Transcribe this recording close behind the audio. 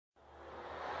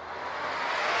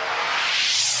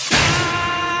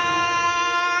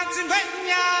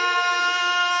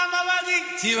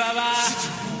Chihuahua. Up the volume to 11 on the dial. Turning up the volume to 11 on the dial. 11 on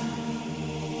the dial, 11 on the dial, 11 on the dial, 11 on the dial, 11 on the dial, 11 on the dial, 11 on the dial, 11 on the dial,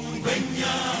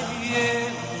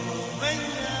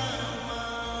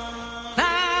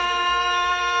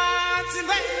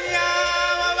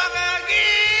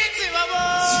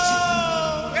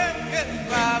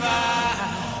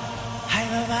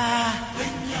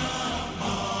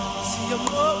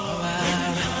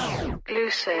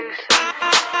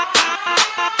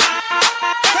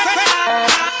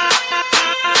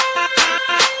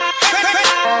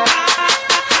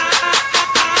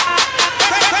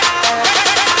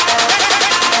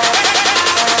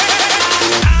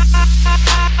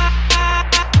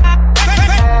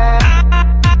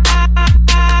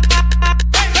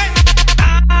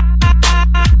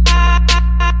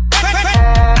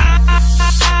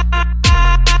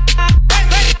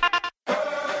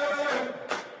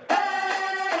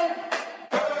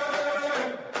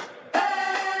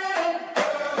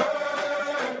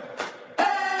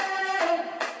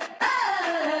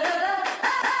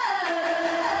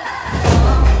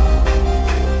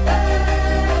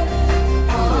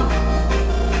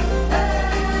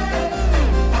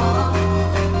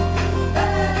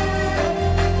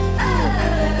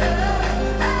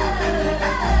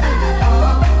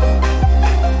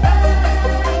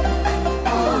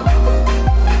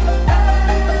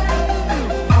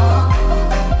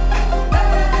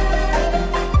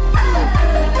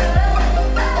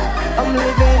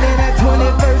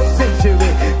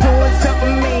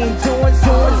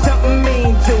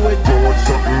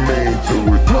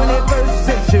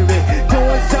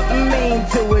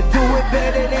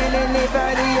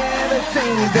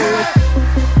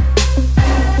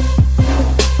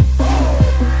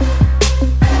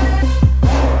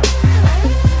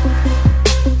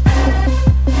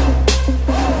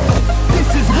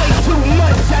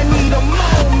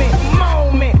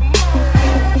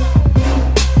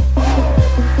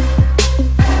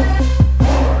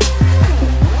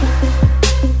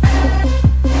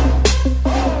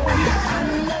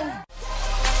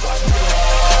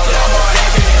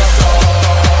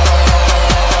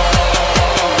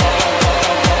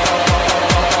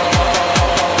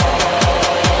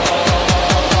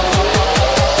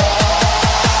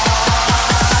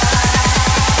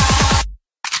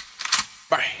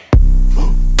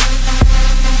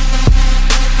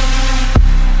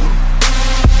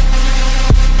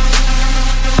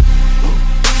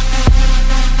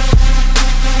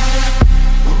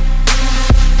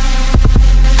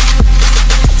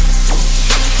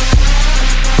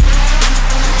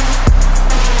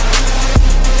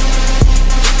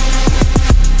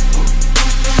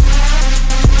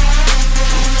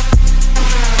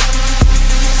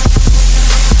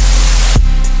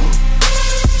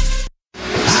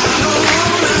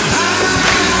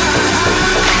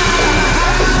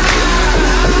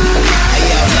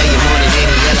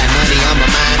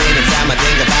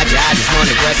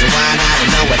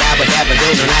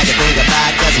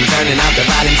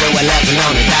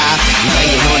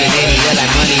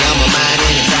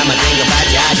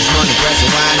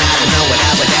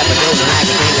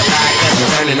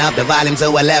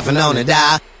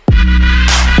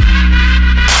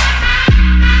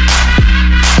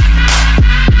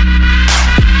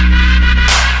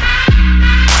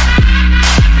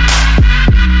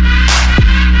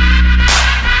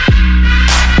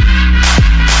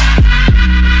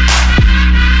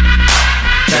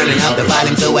 turning up the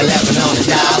volume to 11 on the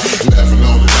dial, 11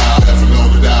 on the dial, 11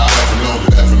 on the dial, 11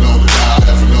 on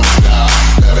the dial,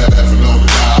 11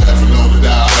 on the dial, 11 on the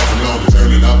dial, 11 on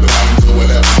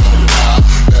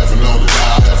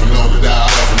the dial,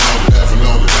 11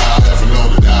 on the dial,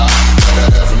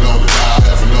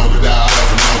 11 on the dial,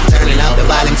 turning up the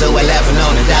volume to 11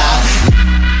 on the dial.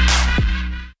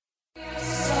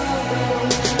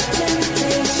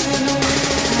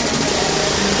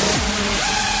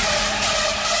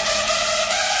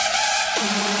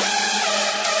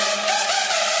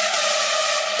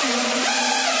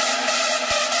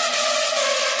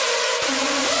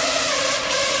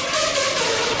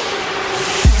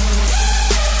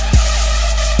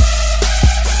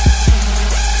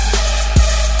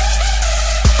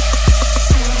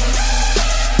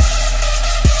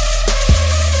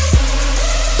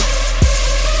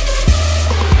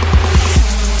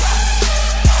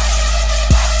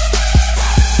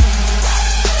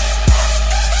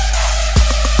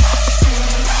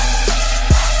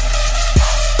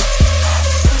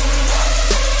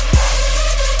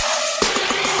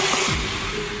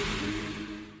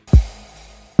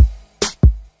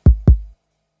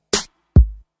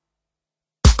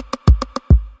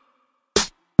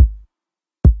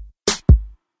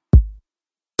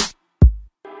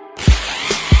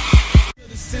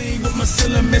 With my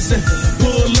cylinder missing,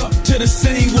 pull up to the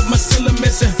scene with my cylinder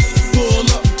missing. Pull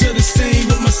up to the scene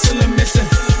with my cylinder missing.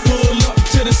 Pull up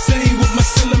to the scene with my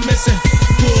cylinder missing.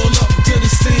 Pull up to the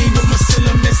scene with my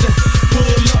cylinder missing.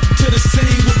 Pull up to the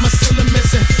scene with my cylinder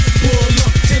missing. Pull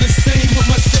up to the scene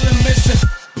with my cylinder missing.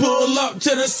 Pull up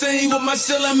to the scene with my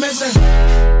cylinder missing.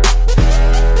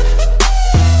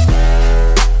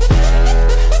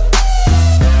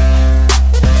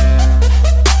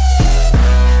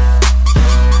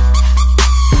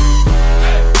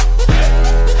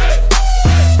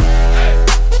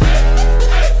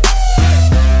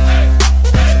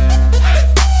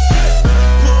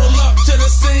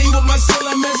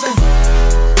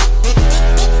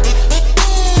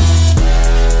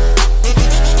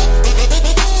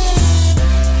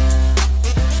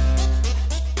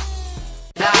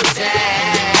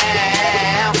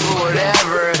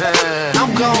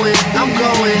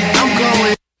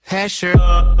 Pressure.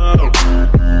 I'm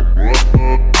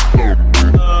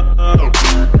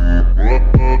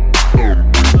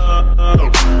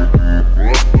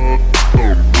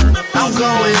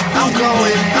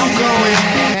going.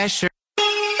 Pressure.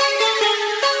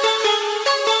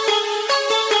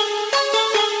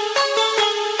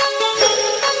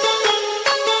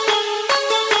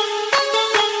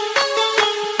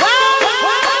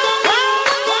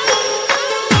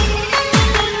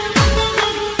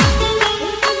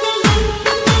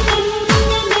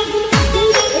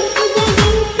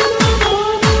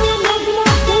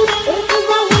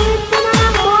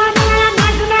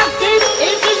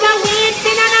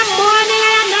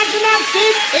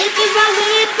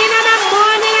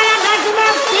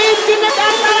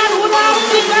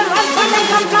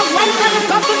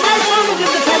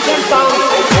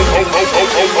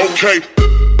 Okay.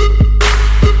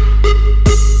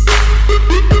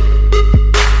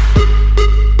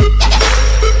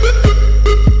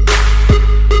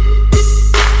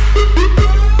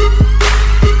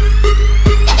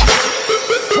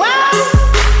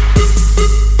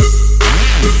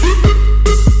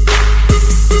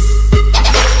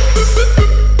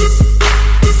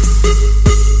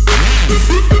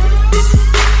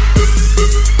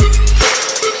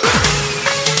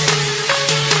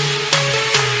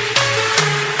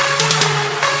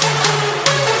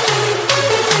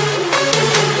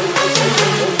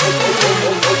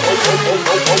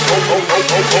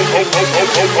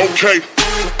 Okay.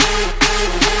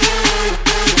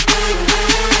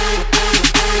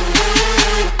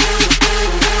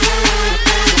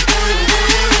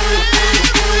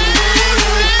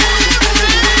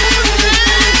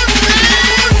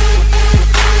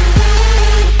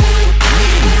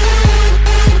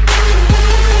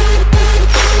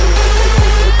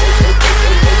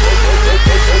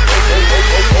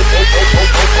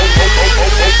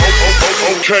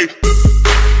 Okay.